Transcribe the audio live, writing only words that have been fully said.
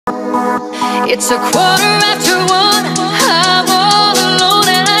It's 1:15. I'm all alone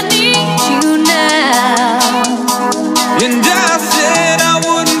and I need you now. And I said I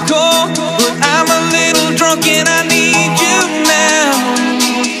wouldn't call, but I'm a little drunk and I need you now.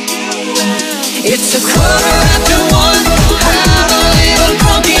 It's 1:15. I'm a little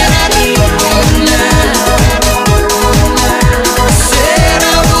drunk and I need you now. I said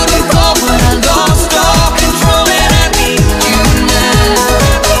I wouldn't call, but I lost all control and I need you now.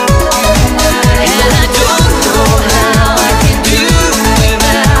 And I don't know how I can do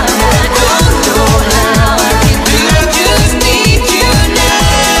without. I don't know how I can do. I just need you now.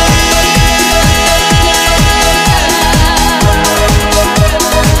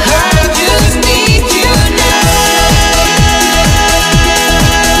 I just need you now.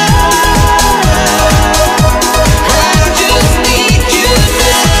 I just need you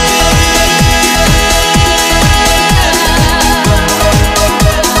now.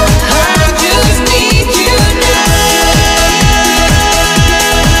 I just need you now.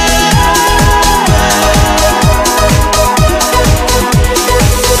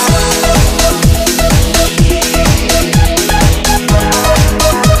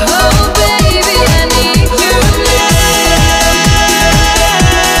 Oh baby, I need you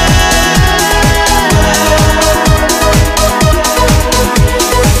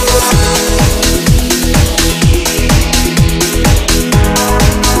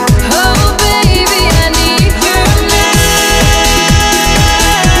Oh baby, I need you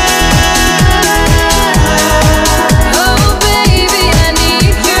Oh baby, I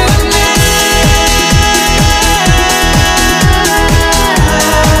need you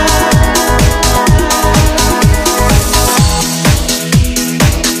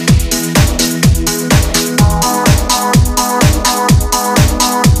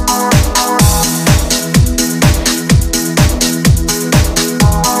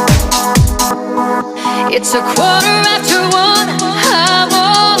It's 1:15. I'm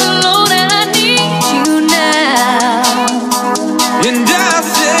all alone and I need you now. And I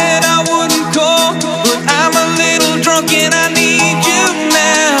said I wouldn't call, but I'm a little drunk and I need you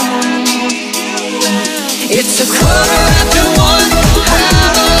now. It's 1:15.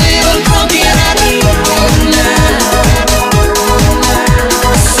 I'm a little drunk and I need you now.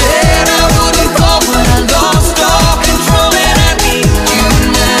 I said I wouldn't call, but I lost all control and I need you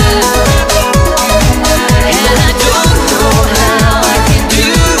now. And I don't know how I can do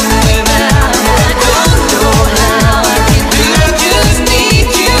without. I don't know how I can do. I just need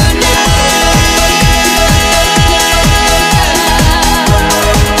you now.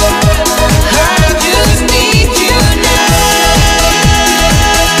 I just need you now.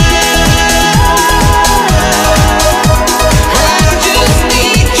 I just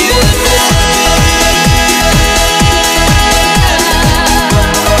need you now.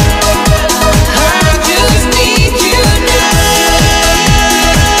 I just need you now.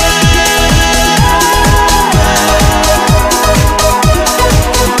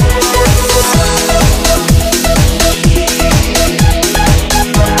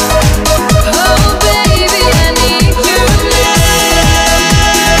 Oh baby, I need you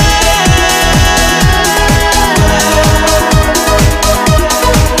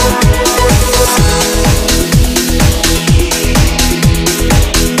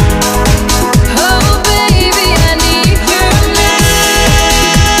Oh baby, I need you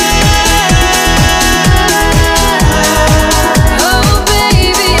Oh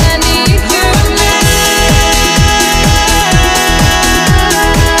baby, I need you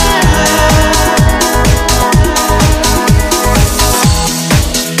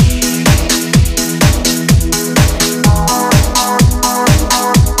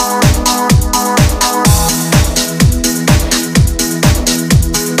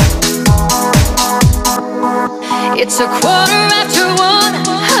It's 1:15.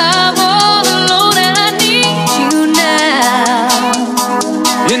 I'm all alone and I need you now.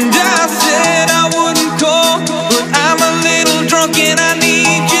 And I said I wouldn't call, but I'm a little drunk and I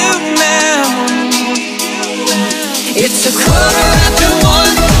need you now. It's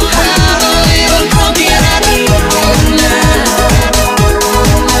 1:15. I'm a little drunk and I need you now.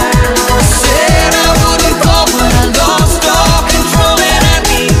 I said I wouldn't call, but I lost all control and I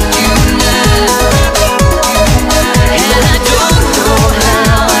need you now. And I don't know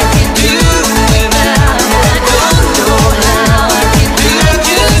how I can do without. I don't know how I can do. I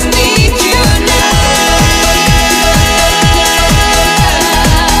just need you now.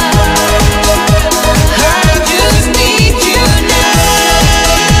 I just need you now.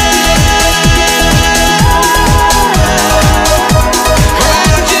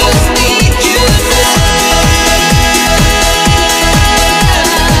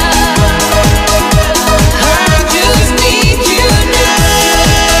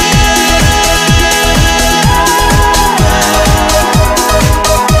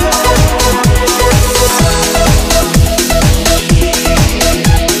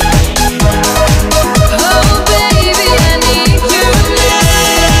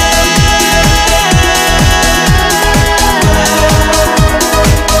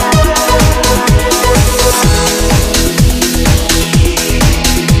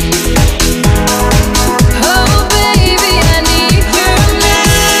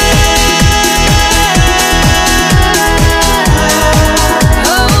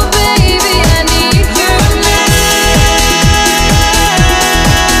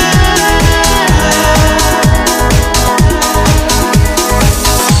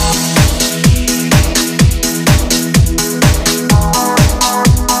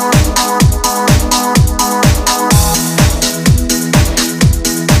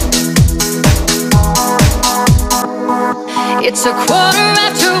 It's a quarter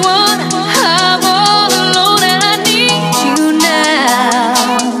after one. I'm all alone and I need you now.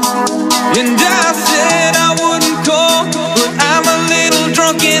 And I said I wouldn't call, but I'm a little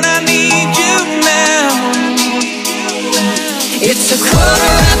drunk and I need you now. It's a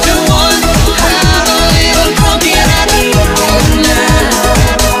quarter after one. I'm a little drunk and I need you now.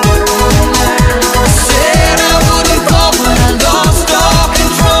 I said I wouldn't call, but I lost all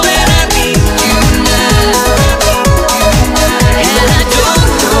control and I need you now. And I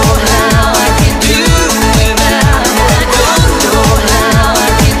don't know how I can do without. I don't know how I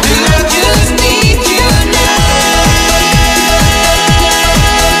can do. I just need you now.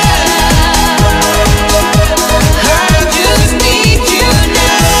 I just need you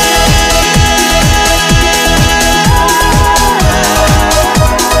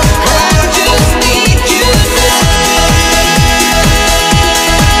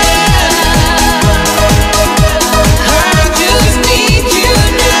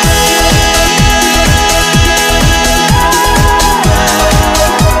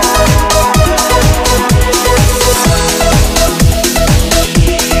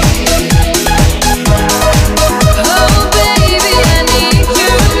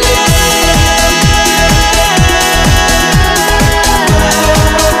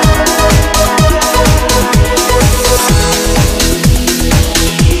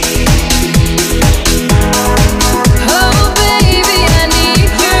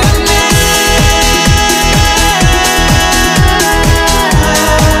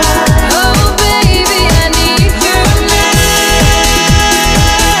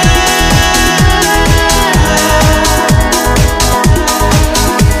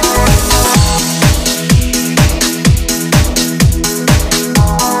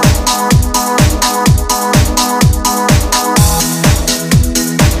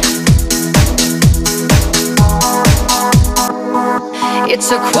It's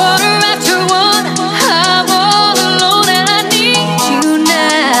a quarter after one. I'm all alone and I need you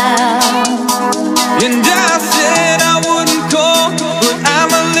now. And I said I wouldn't call, but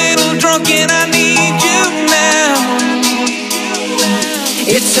I'm a little drunk and I need you now.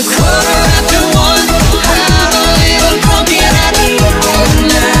 It's a quarter after one. I'm a little drunk and I need you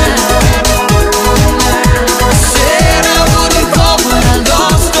now. I said I wouldn't call, but I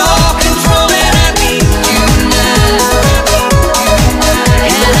lost all control and I need you now.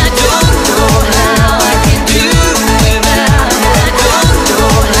 And I don't know how I can do without. I don't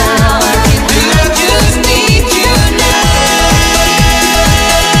know how I can do. I just need you now.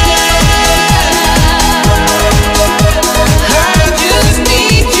 I just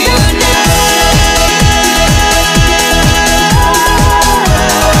need you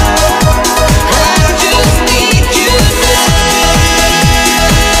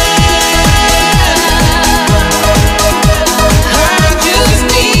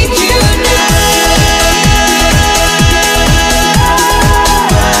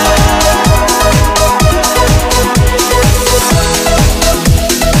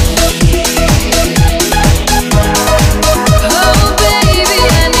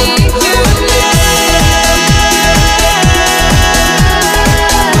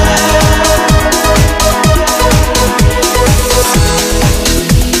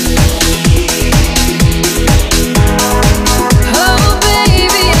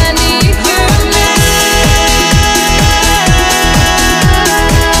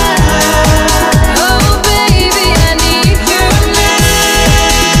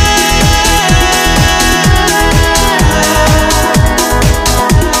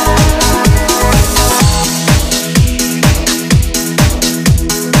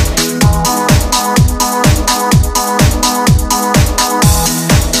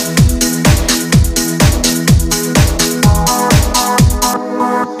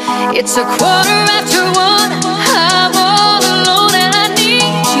It's a quarter after one. I'm all alone and I need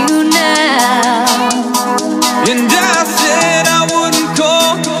you now. And I said I wouldn't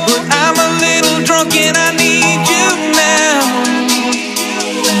call, but I'm a little drunk and I need you now.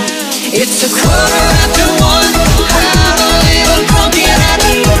 It's a quarter after one. I'm a little drunk and I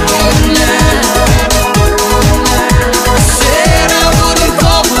need you now. I said I wouldn't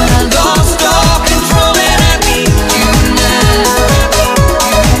call, but I lost all control and I need you now.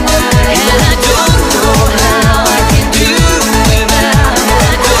 And I don't know how I can do without.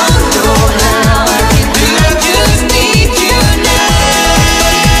 I don't know how I can do. I just need you now.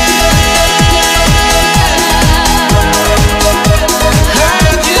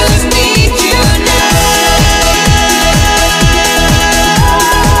 I just need you now.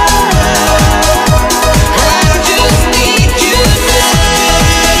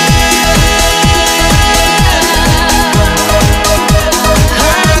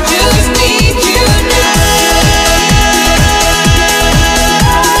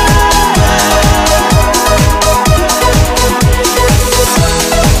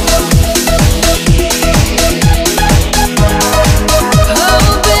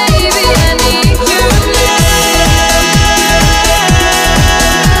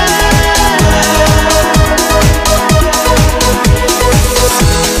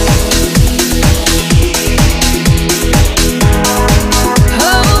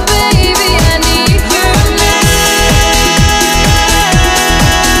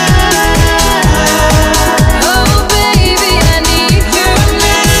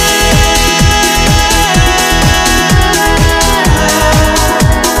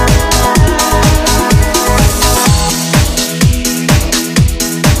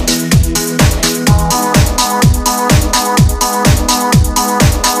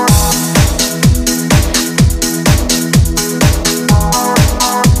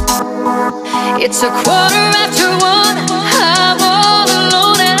 It's 1:15. I'm all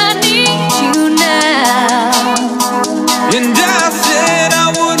alone and I need you now. And I said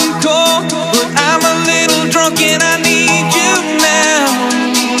I wouldn't call, but I'm a little drunk and I need you now.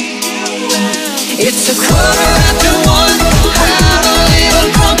 It's 1:15. I'm a little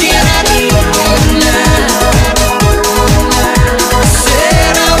drunk and I need you now. I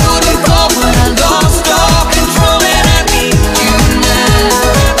said I wouldn't call, but I lost all control and I need you now.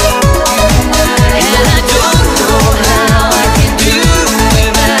 And I don't know how I can do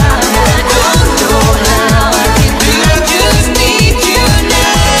without. I don't know how I can do. I just need you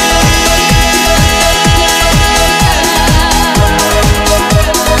now.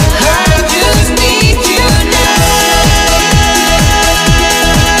 I just need you now.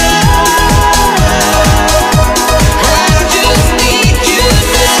 I just need you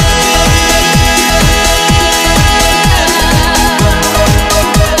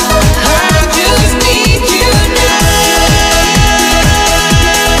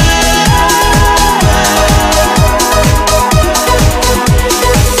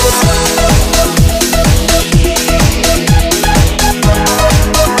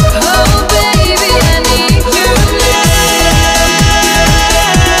Oh baby, I need you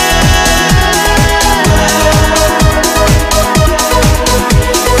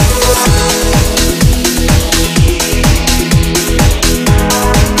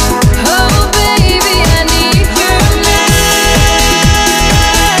Oh baby, I need you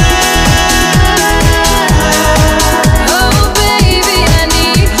Oh baby, I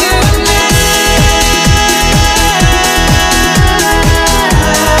need you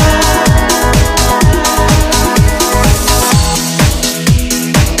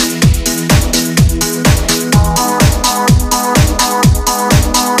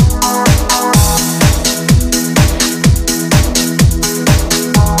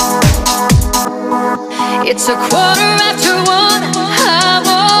It's 1:15. I'm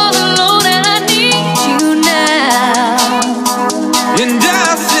all alone and I need you now. And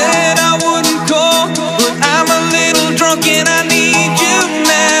I said I wouldn't call, but I'm a little drunk and I need you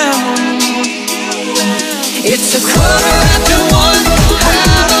now. It's 1:15.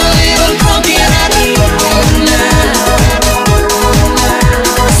 I'm a little drunk and I need you now.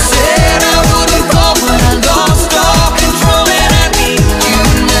 I said I wouldn't call, but I lost all control and I need you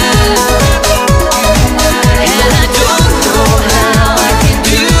now. And I don't know how I can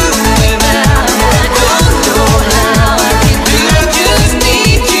do without. I don't know how I can do. I just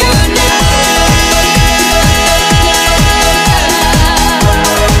need you now.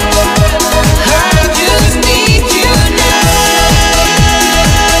 I just need you now.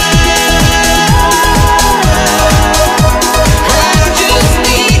 I just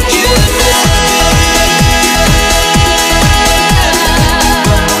need you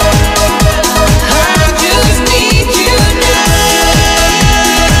I just need you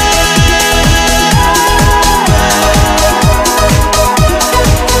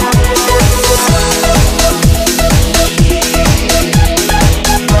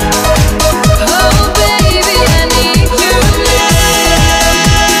Oh baby, I need you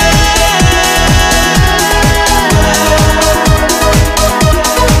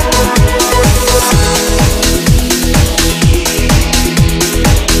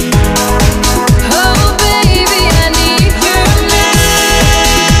Oh baby, I need you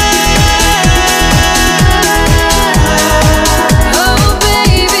Oh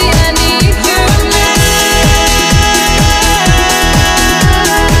baby, I need you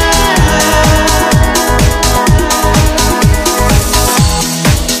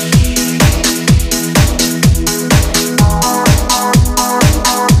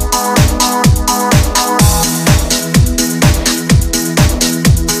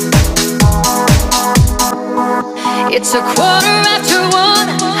It's 1:15.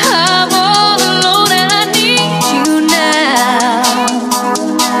 I'm all alone and I need you now.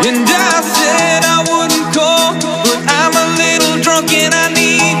 And I said I wouldn't call, but I'm a little drunk and I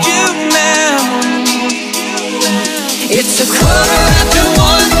need you now. It's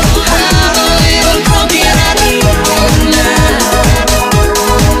 1:15. I'm a little drunk and I need you now.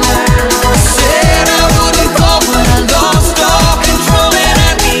 I said I wouldn't call, but I lost all control and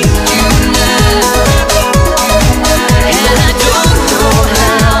I need you now. And I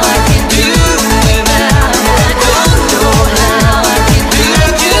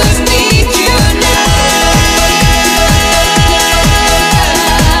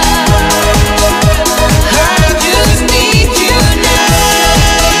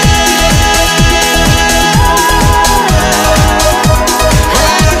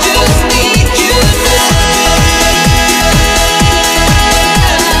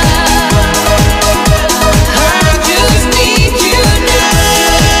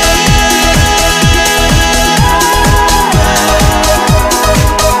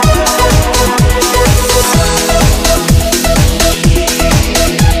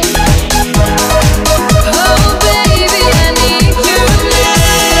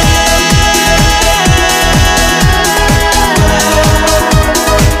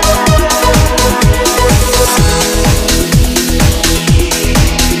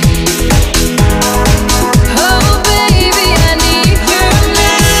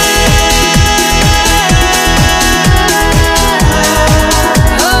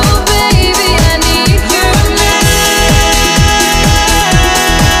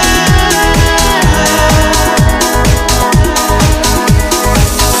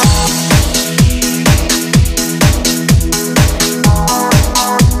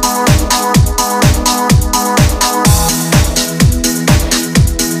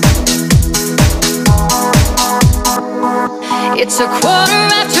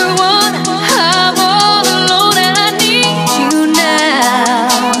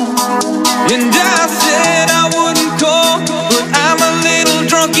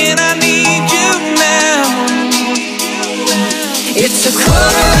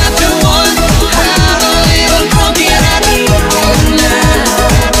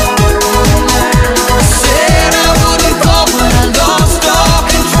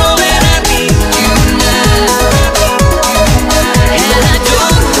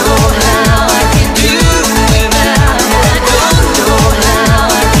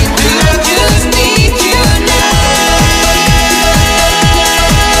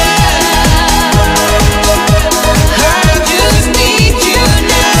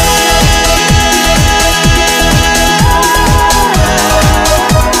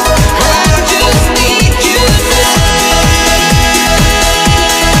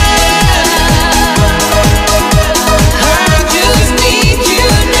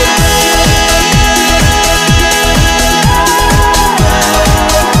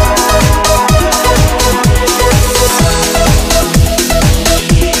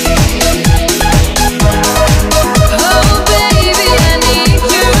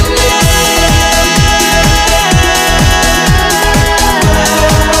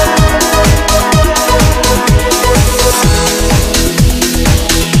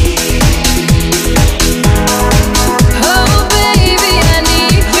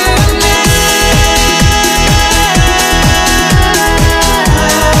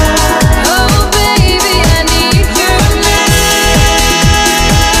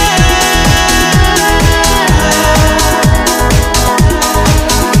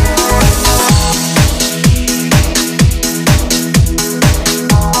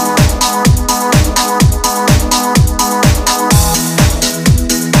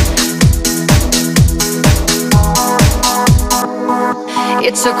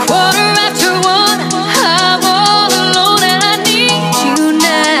It's a quarter after one. I'm all alone and I need you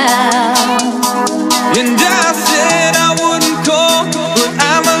now. And I said I wouldn't call, but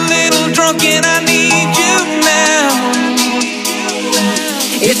I'm a little drunk and I need you now.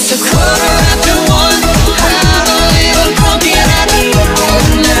 It's a quarter after one. I'm a little drunk and I need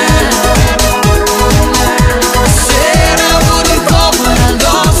you now. I said I wouldn't call, but I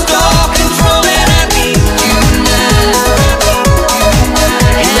lost all control and I need you now.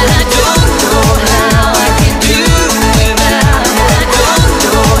 And I don't know how I can do without. I don't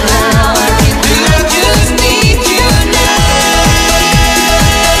know how I can do. I just need you now.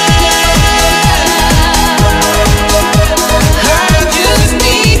 I just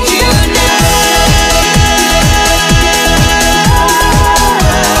need you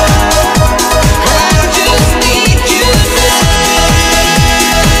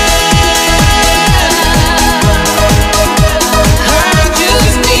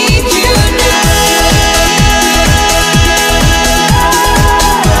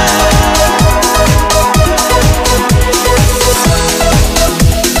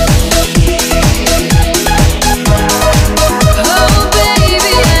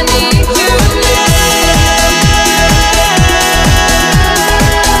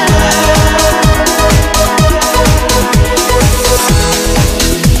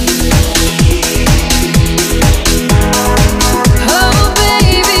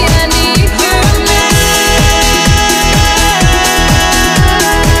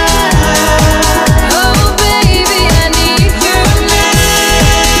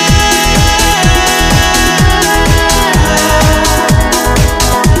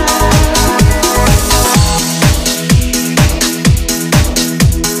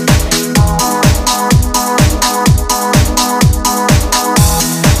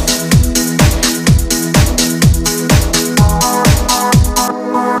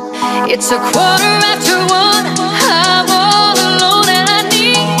It's a quarter after one. I'm all alone and I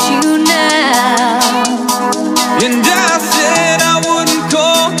need you now. And I said I wouldn't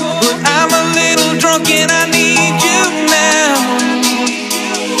call, but I'm a little drunk and I need you now.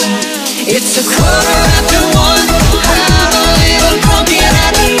 It's a quarter after one. I'm a little drunk and I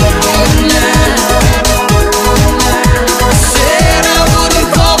need you now. I said I wouldn't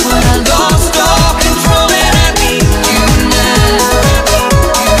call, but I lost all control and I need you now.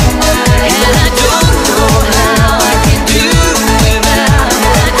 And I don't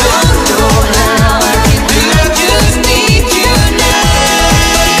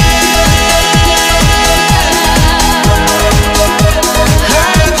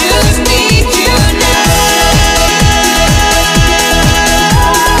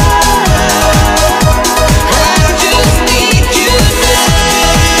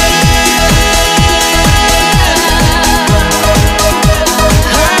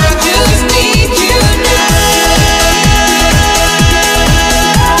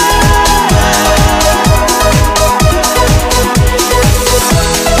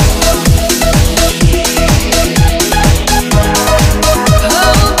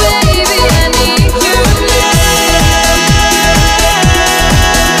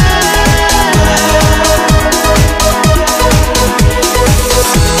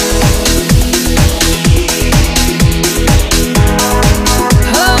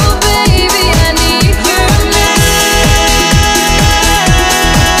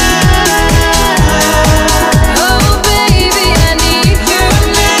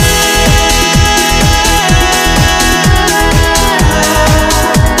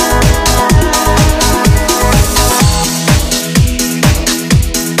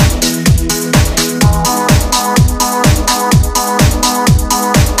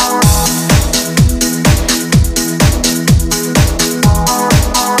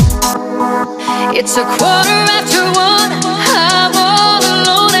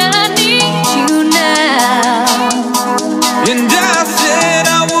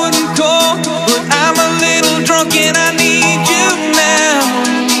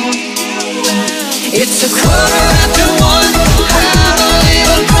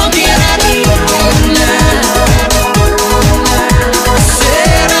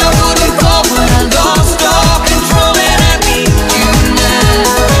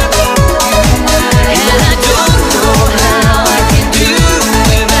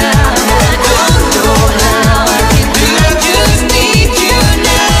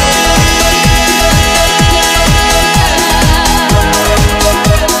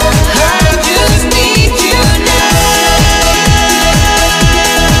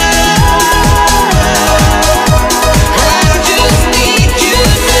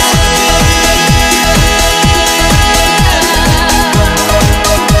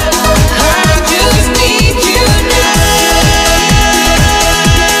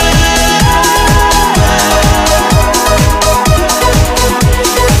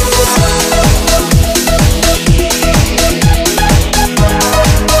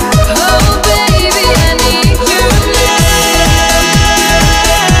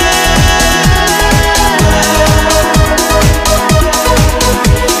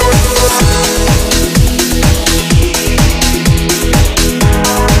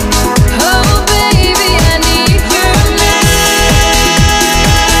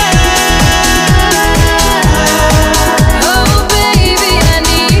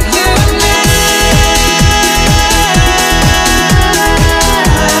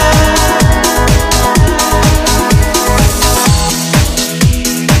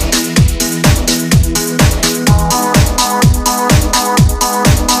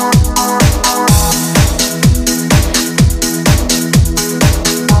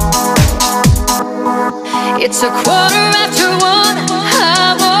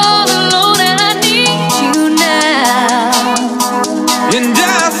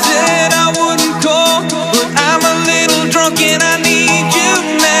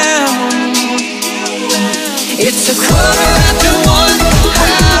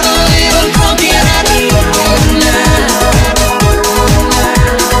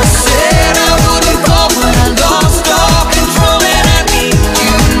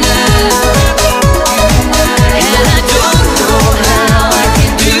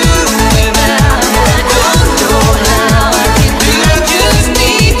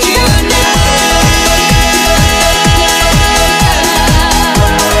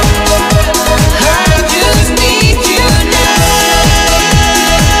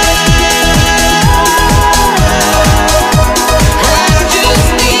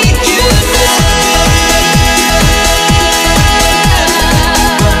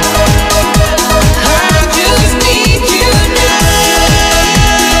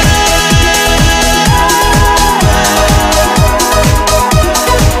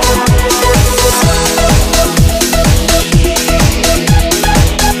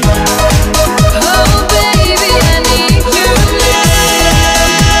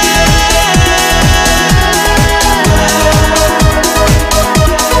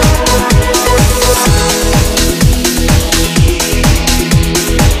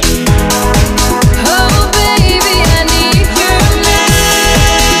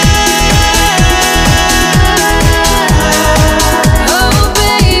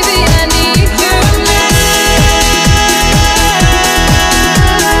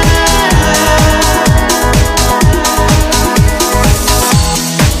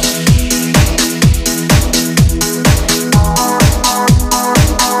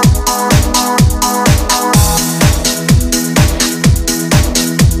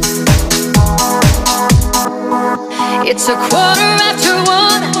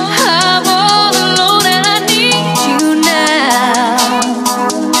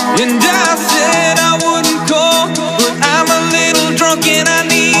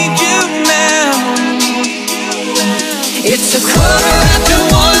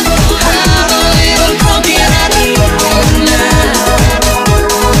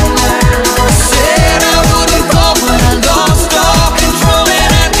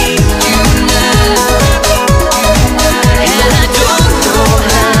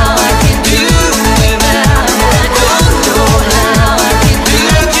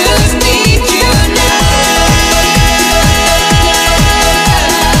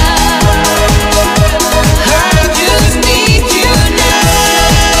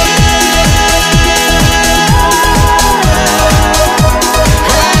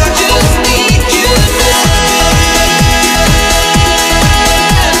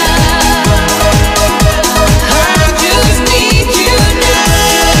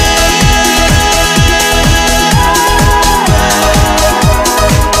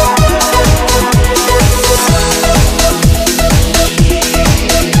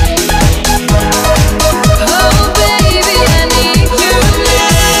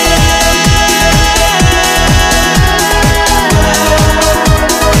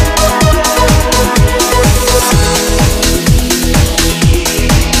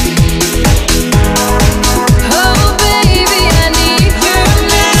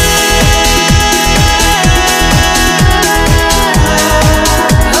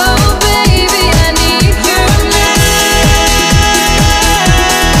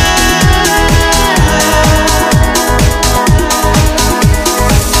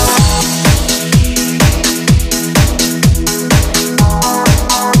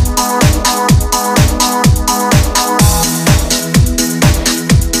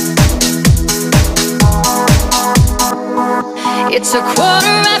a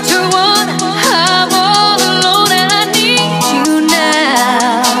 1:15. I'm all alone and I need you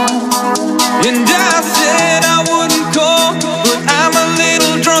now. And I said I wouldn't call, but I'm a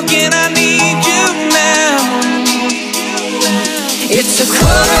little drunk and I need you now. It's a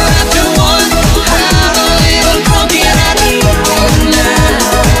 1:15. I'm a little drunk and I need you now.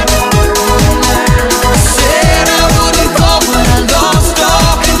 I said I wouldn't call, but I lost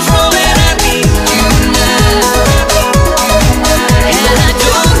all control and I need you now. And I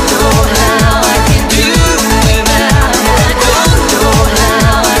don't know how I can do without. I don't know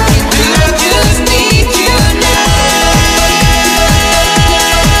how I can do. I just need you now.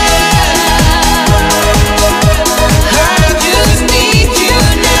 I just need you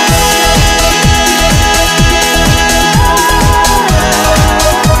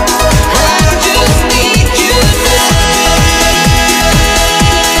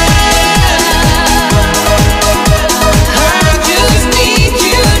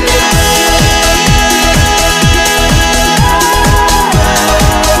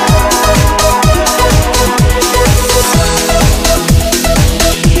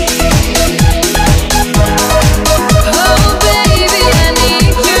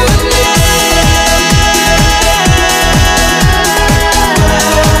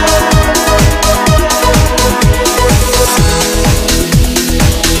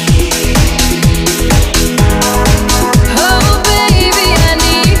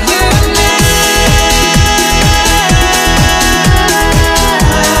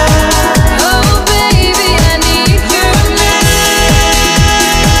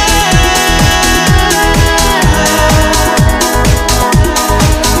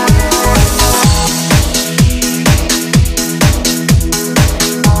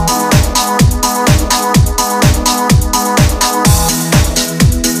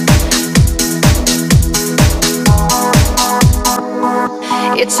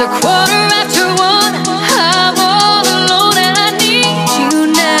It's a 1:15. I'm all alone and I need you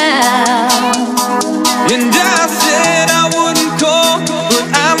now. And I said I wouldn't call, but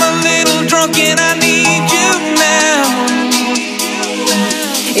I'm a little drunk and I need you now.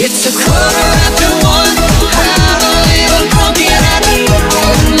 It's a 1:15. I'm a little drunk and I need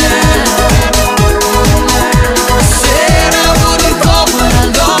you now. I said I wouldn't call, but I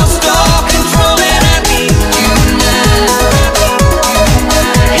lost all control and I need you now.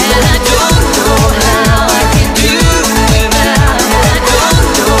 And I don't know how I can do without. I don't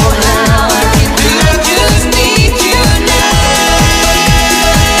know how I can do. I just need you now.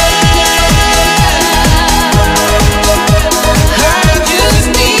 I just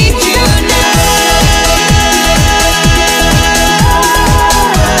need you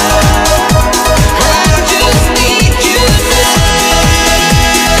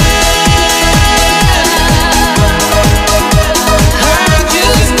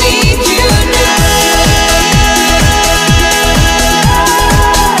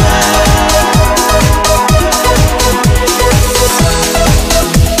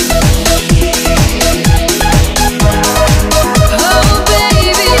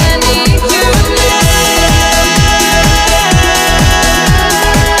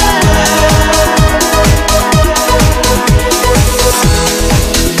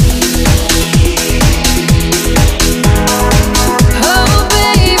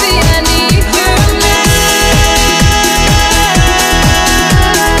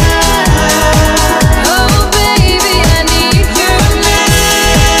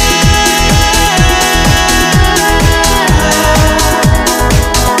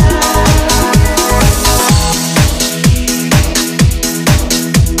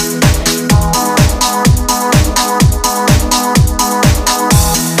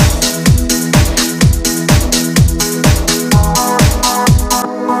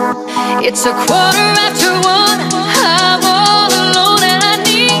It's a 1:15. I'm all alone and I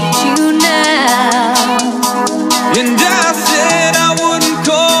need you now. And I said I wouldn't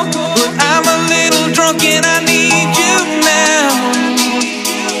call, but I'm a little drunk and I need you now.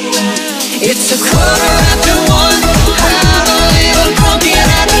 It's a 1:15. I'm a little drunk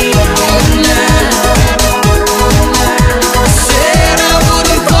and I need you now. I said I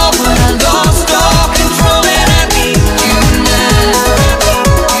wouldn't call, but I lost all control and I need you now.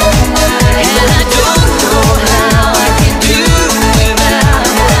 And I don't know how I can do without.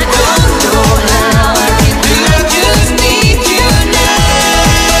 I don't know how I can do. I just need you now.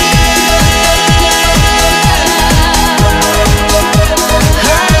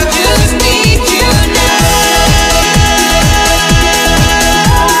 I just need you now.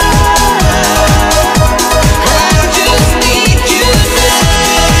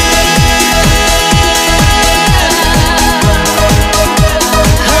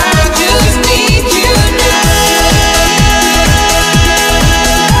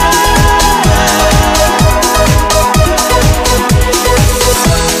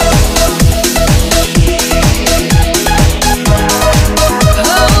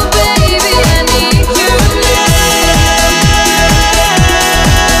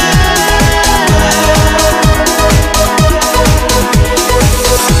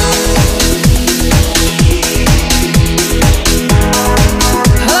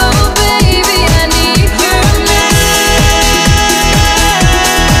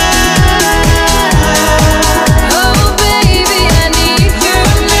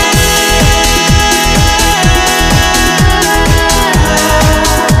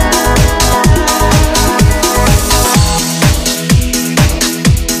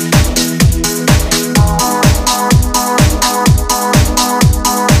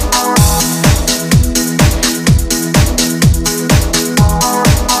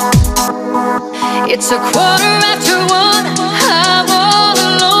 It's a 1:15. I'm all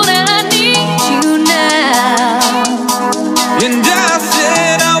alone and I need you now. And I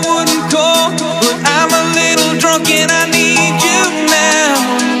said I wouldn't call, but I'm a little drunk and I need you now.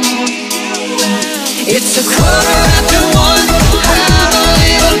 It's a 1:15. I'm a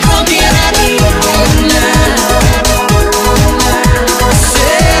little drunk and I need you now. I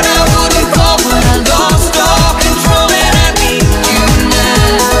said I wouldn't call, but I lost all control and I need you now.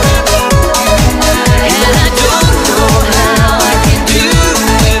 And I don't know how I can do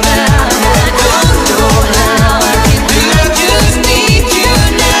without. I don't know how I can do. I just need you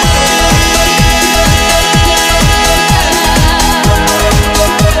now.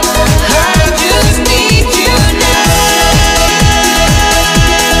 I just need you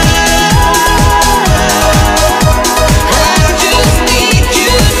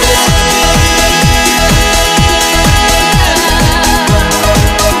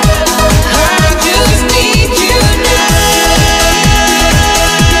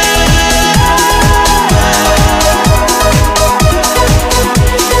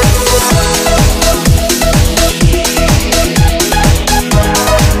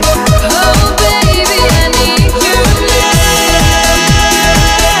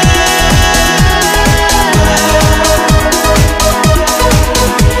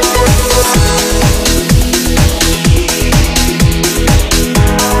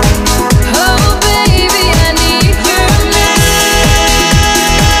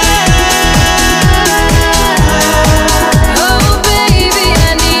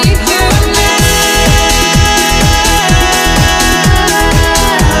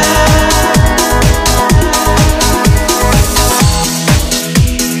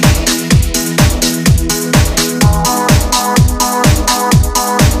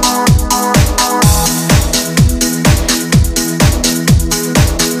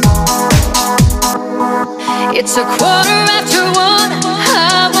It's a 1:15.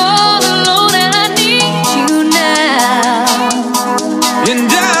 I'm all alone and I need you now. And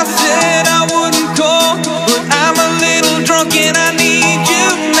I said I wouldn't call, but I'm a little drunk and I need you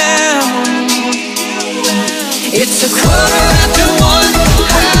now. It's a 1:15.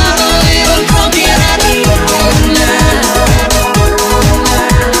 I'm a little drunk and I need you now.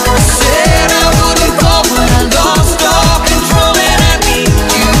 I said I wouldn't call, but I lost all control and I need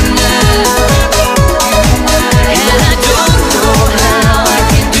you now. And I don't know how I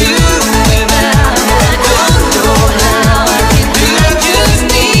can do without. I don't know how I can do. I just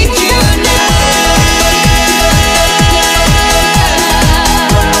need you now.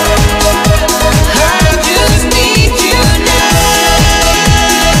 I just need you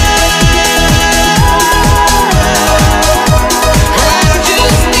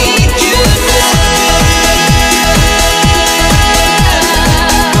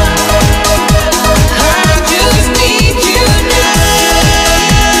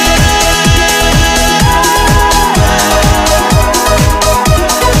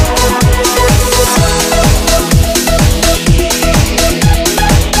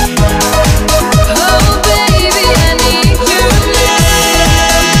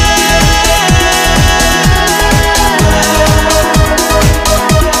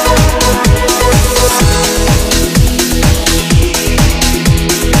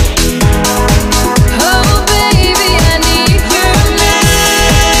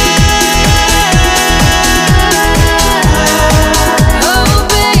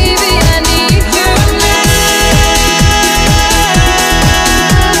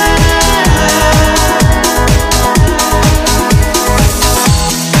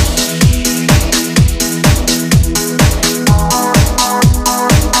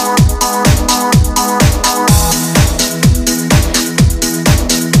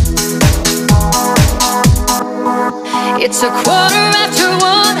It's a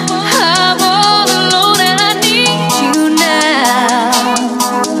 1:15. I'm all alone and I need you now.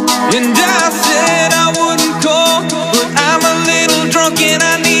 And I said I wouldn't call, but I'm a little drunk and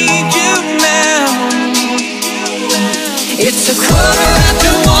I need you now. It's a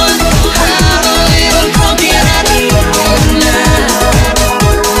 1:15. I'm a little drunk and I need you now.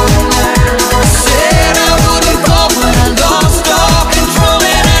 I said I wouldn't call, but I lost all control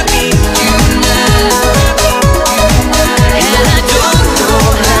and I need you now. And I don't know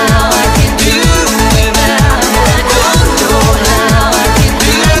how I can do without. I don't know how I can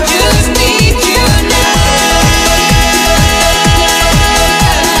do. I just need you now.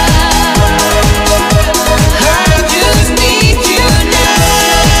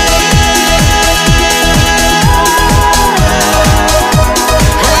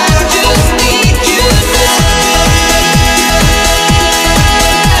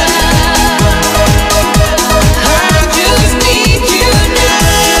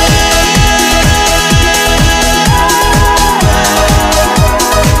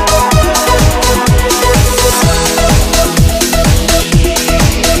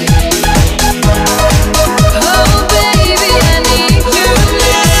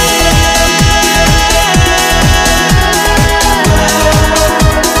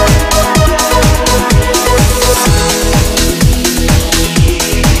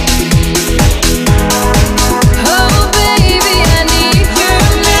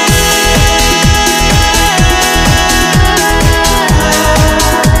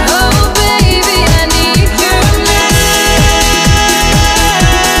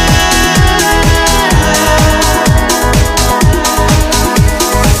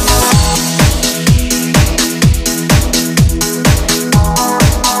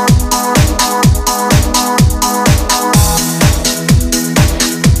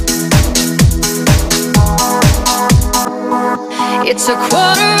 It's a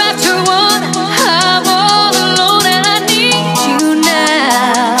quarter after one. I'm all alone and I need you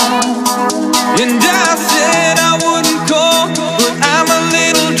now. And I said I wouldn't call, but I'm a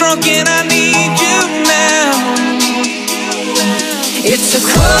little drunk and I need you now. It's a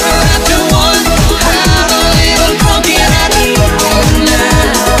quarter after one. I'm a little drunk and I need you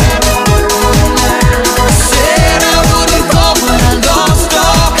now. I said I wouldn't call, but I lost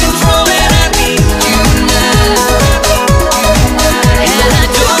all control and I need you now. And I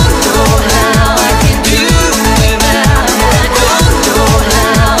don't know how I can do without. I don't know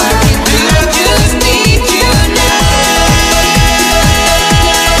how I can do. I just need you now.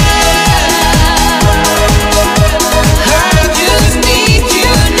 I just need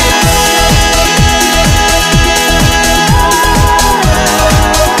you now.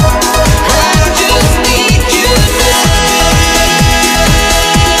 I just need you now.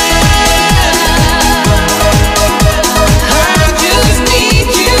 I just need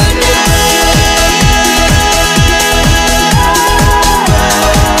you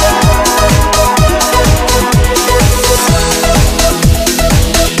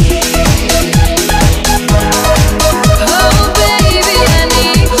Oh baby, I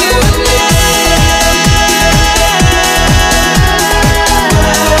need you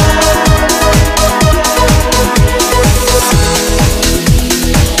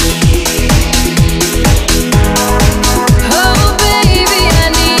Oh baby,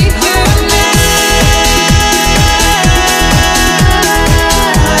 I need you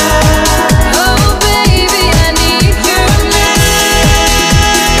Oh baby, I need you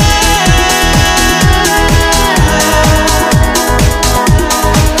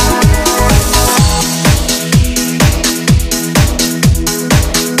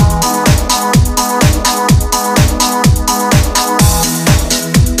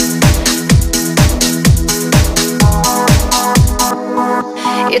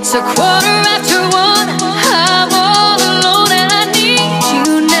It's a quarter after one. I'm all alone and I need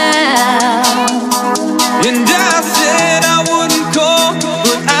you now. And I said I wouldn't call,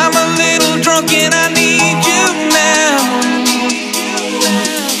 but I'm a little drunk and I need you now.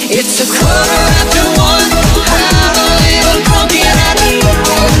 It's a quarter after one. I'm a little drunk and I need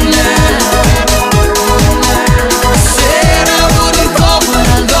you now. I said I wouldn't call, but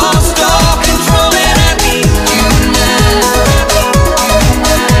I lost all control and I need you now.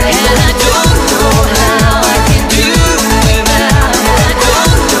 And I don't know how I can do without. I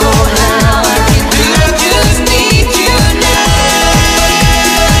don't know how I can do. I just need you now.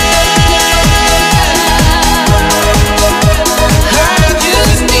 I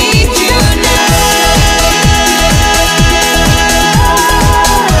just need you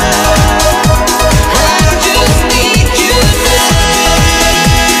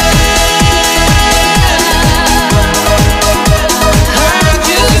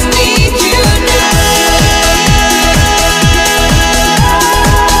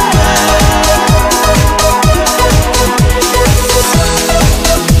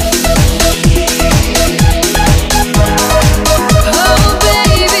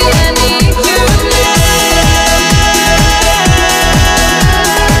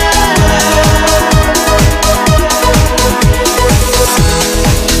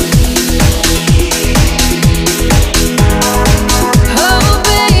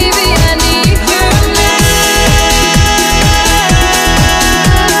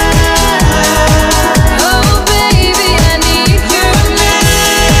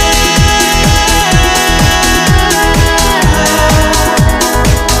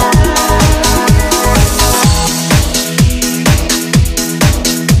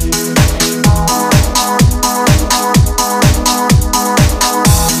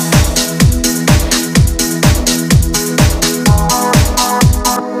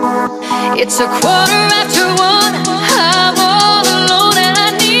It's a quarter after one. I'm all alone and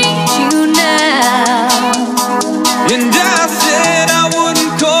I need you now. And I said I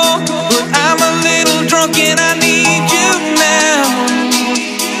wouldn't call, but I'm a little drunk and I need you now.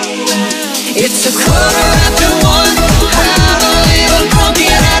 It's a quarter after one. I'm a little drunk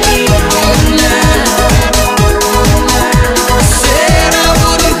and I need you now. I said I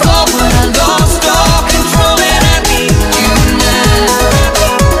wouldn't call, but I lost all control and I need you now.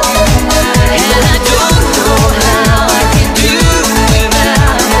 And I don't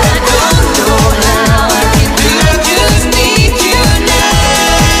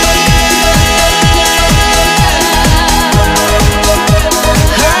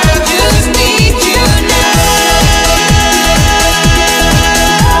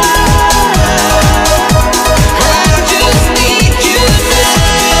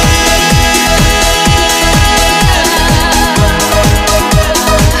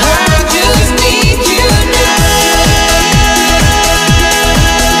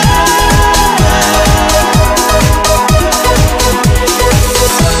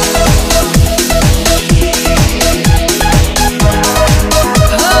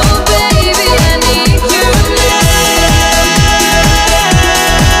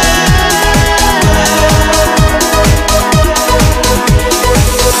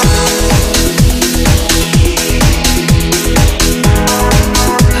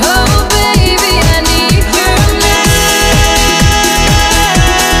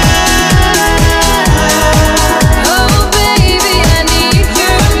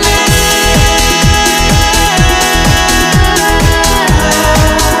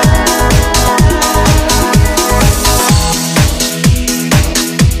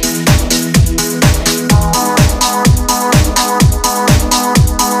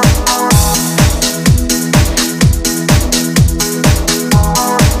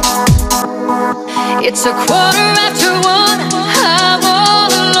It's a quarter after one. I'm all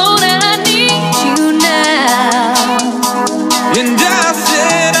alone and I need you now. And I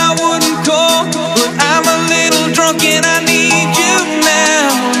said I wouldn't call, but I'm a little drunk and I need you now.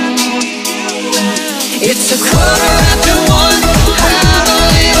 It's a quarter after one. I'm a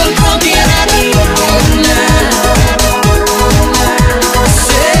little drunk and I need you now. I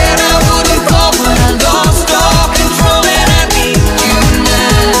said I wouldn't call, but I lost all control and I need you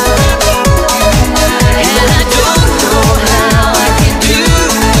now. And I don't know how I can do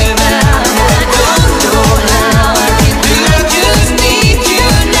without. I don't know how I can do. I just need you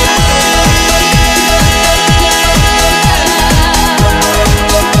now.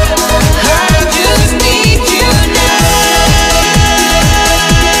 I just need you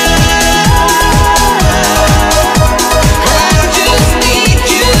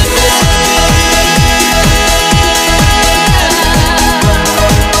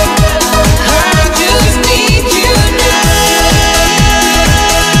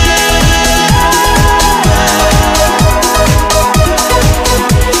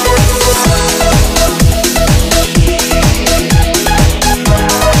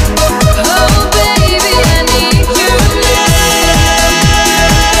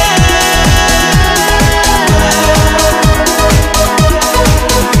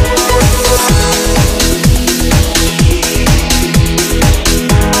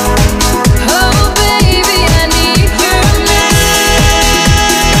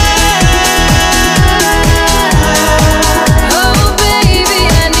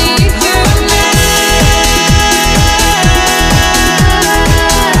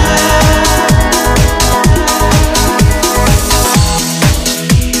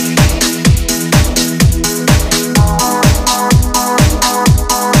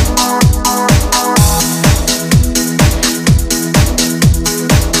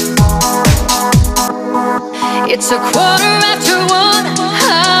It's a quarter after one.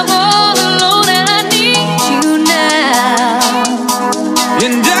 I'm all alone and I need you now.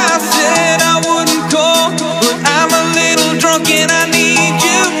 And I said I wouldn't call, but I'm a little drunk and I need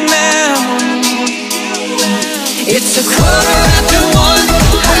you now. It's a quarter after one.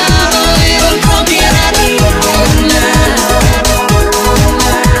 I'm a little drunk and I need you now.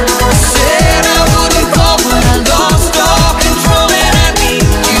 I said I wouldn't call, but I lost all control and I need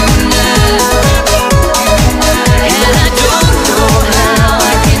you now. And I don't know how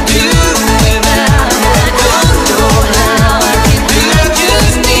I can do without. I don't know how I can do. I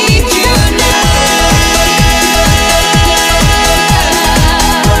just need you now.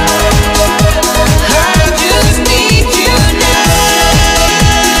 I just need you now.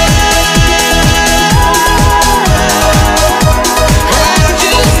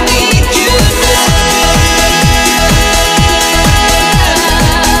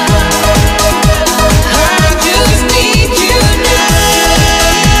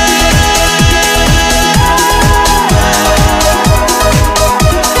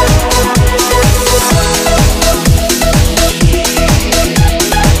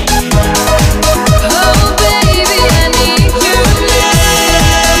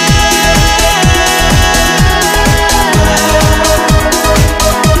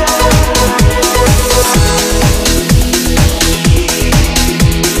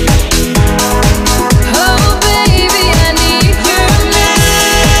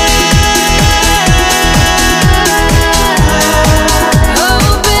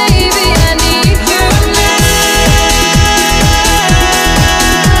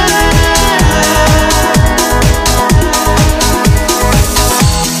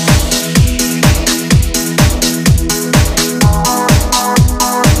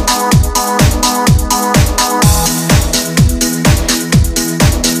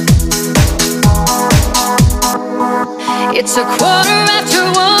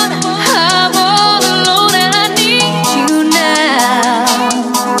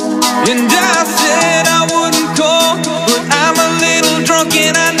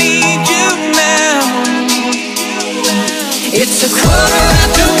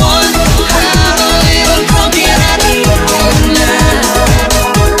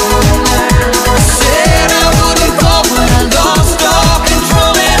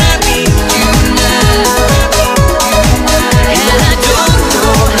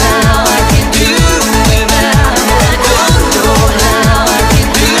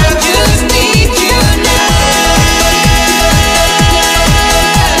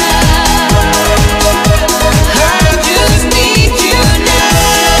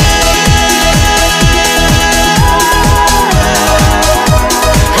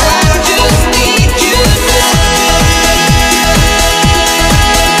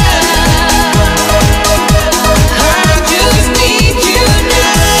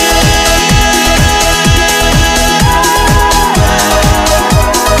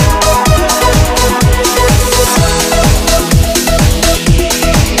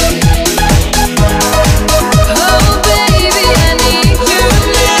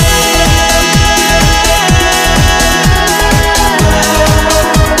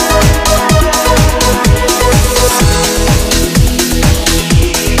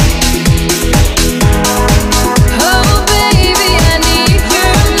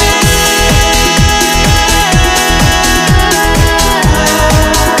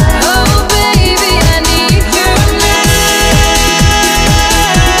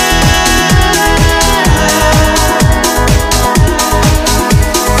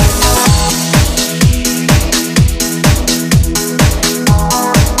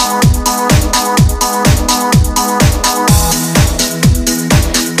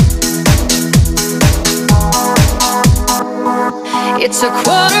 It's a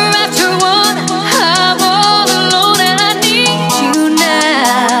quarter after one. I'm all alone and I need you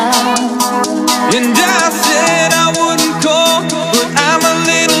now. And I said I wouldn't call, but I'm a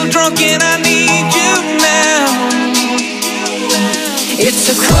little drunk and I need you now. It's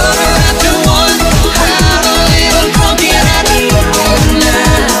a quarter after one. I'm a little drunk and I need you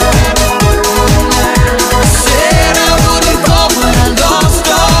now. Said I wouldn't call, but I lost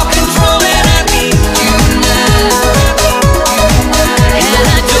all control and I need you now. And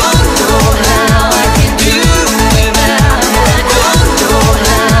I don't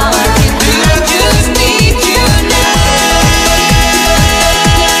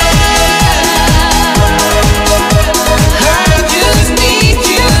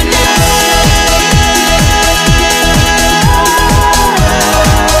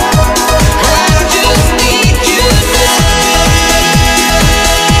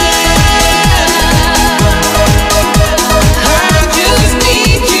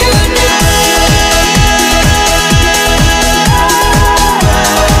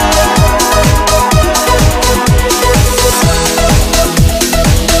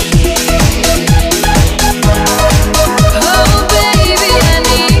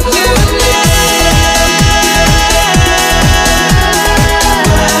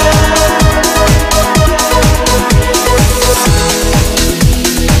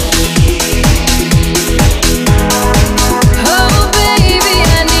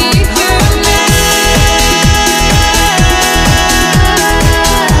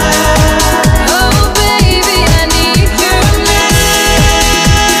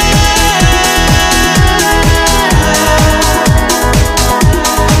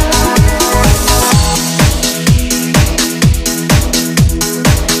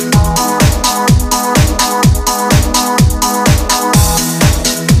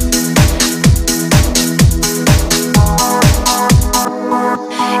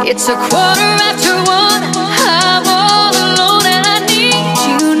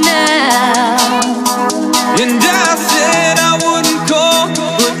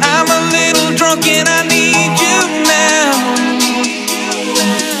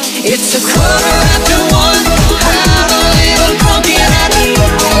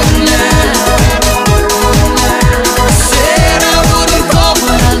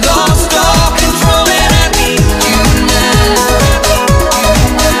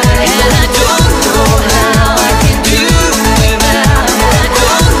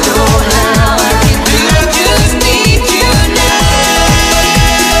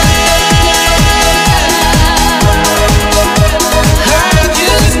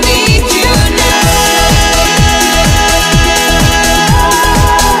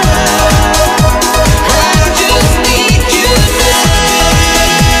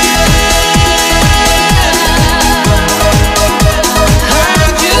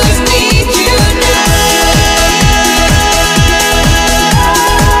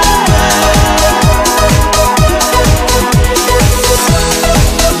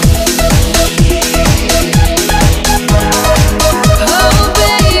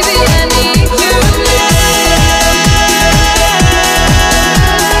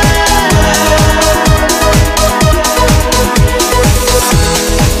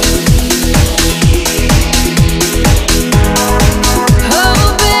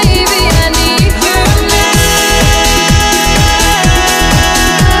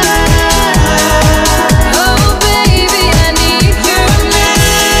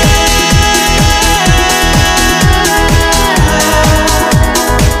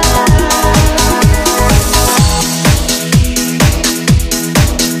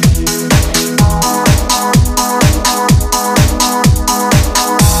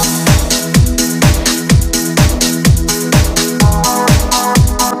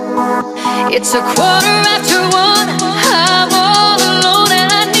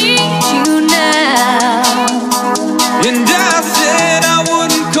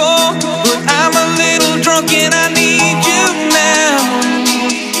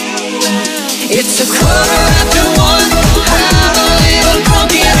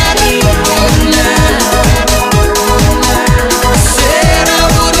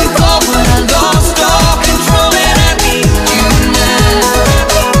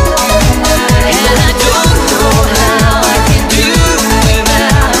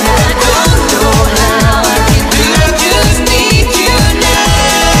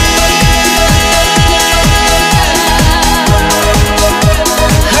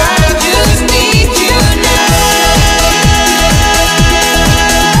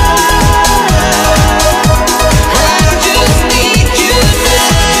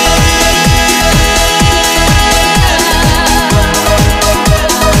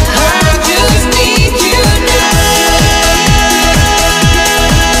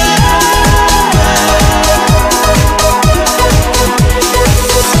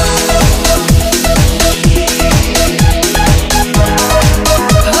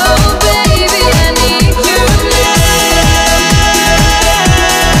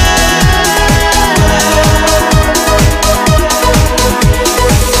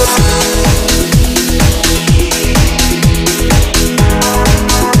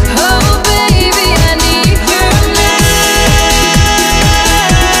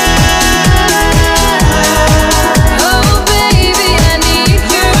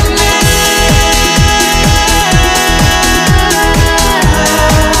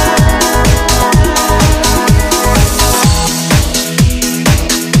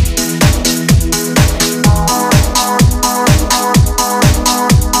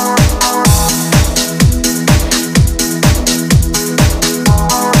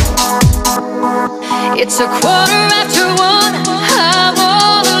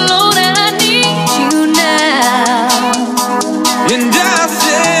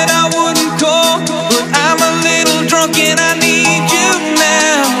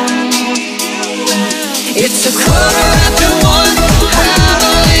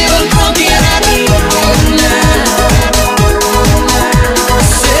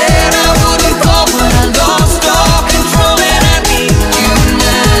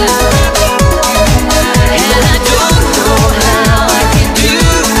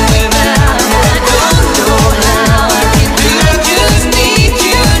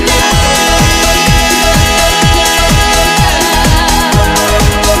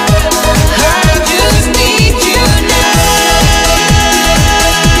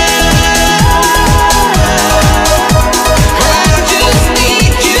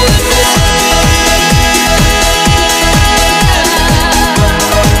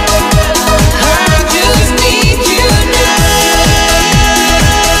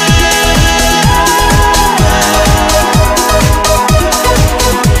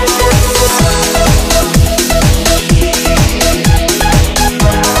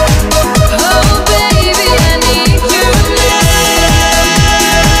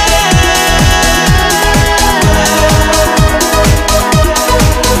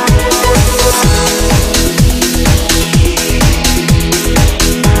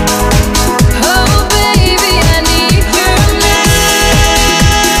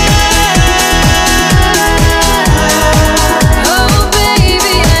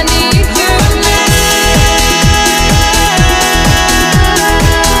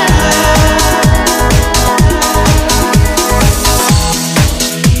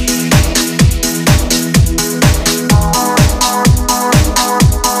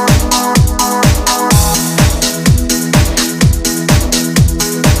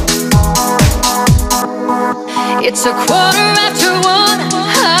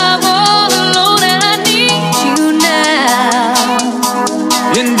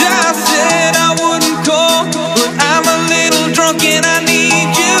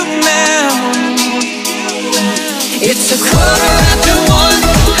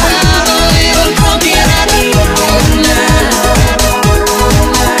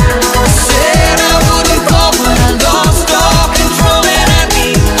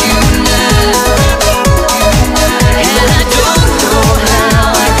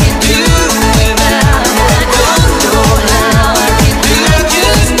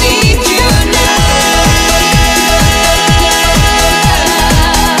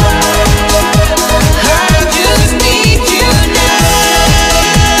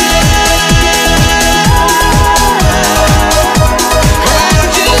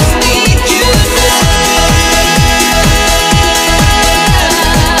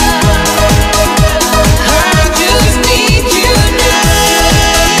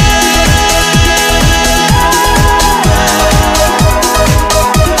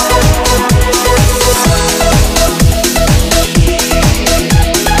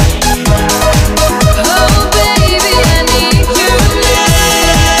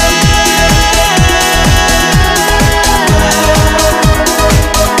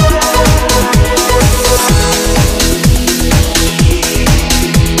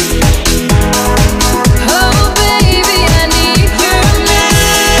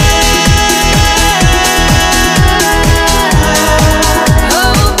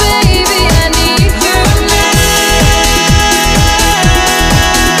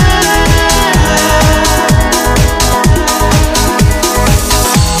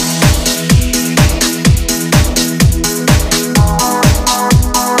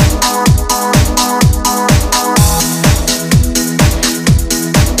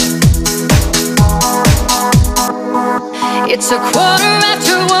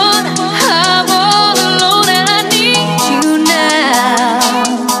after one. I'm all alone and I need you now.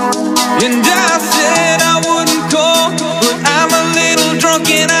 And I said I wouldn't call, but I'm a little drunk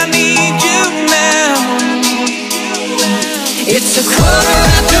and I need you now. It's a quarter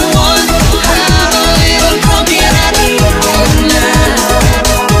after one. I'm a little drunk and I need you now.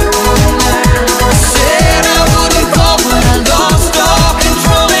 I said I wouldn't call, but I lost all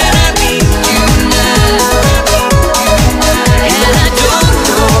control and I need you now. And I don't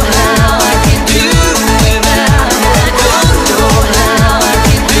know how I can do without. I don't know how I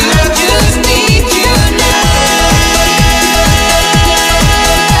can do. I just need you now.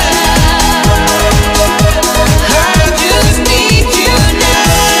 I just need you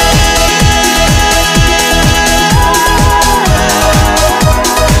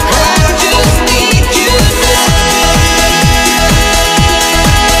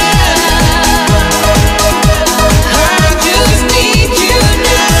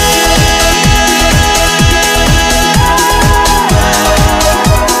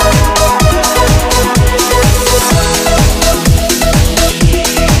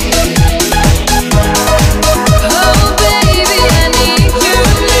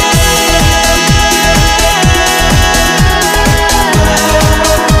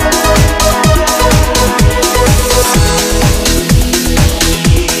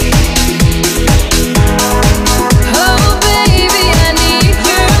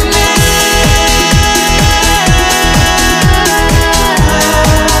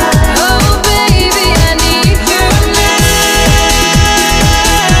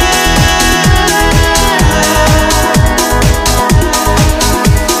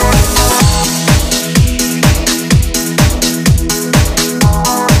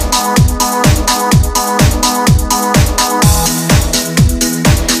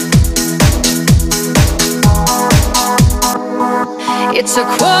It's a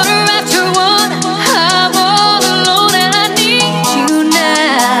quarter after one. I'm all alone and I need you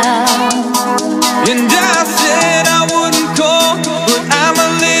now. And I said I wouldn't call, but I'm a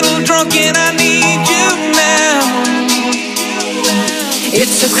little drunk and I need you now.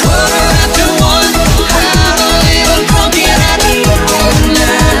 It's a quarter after one. I'm a little drunk and I need you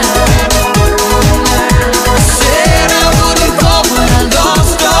now. I said I wouldn't call, but I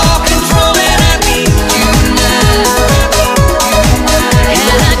lost all control and I need you now.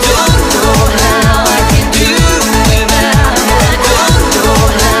 And I don't know how I can do without. I don't know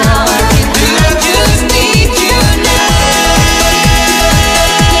how I can do. I just need you now.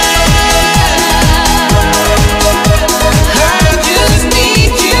 I just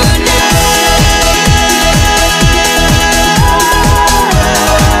need you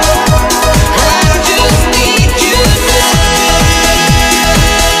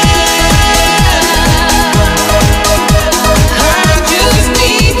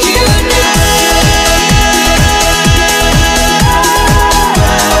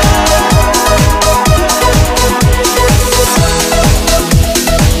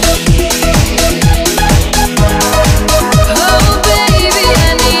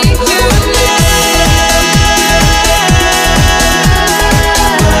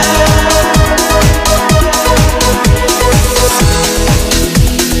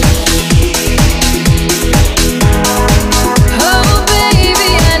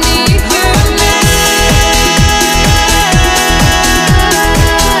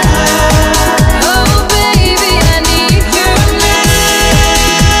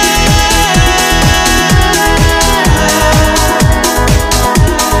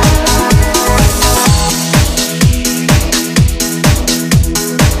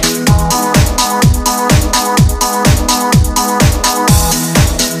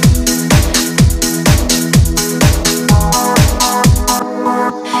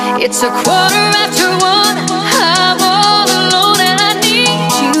It's a quarter after one. I'm all alone and I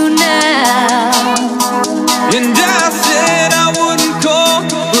need you now. And I said I wouldn't call,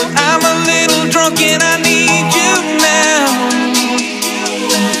 but I'm a little drunk and I need you now.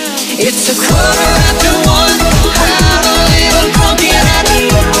 It's a quarter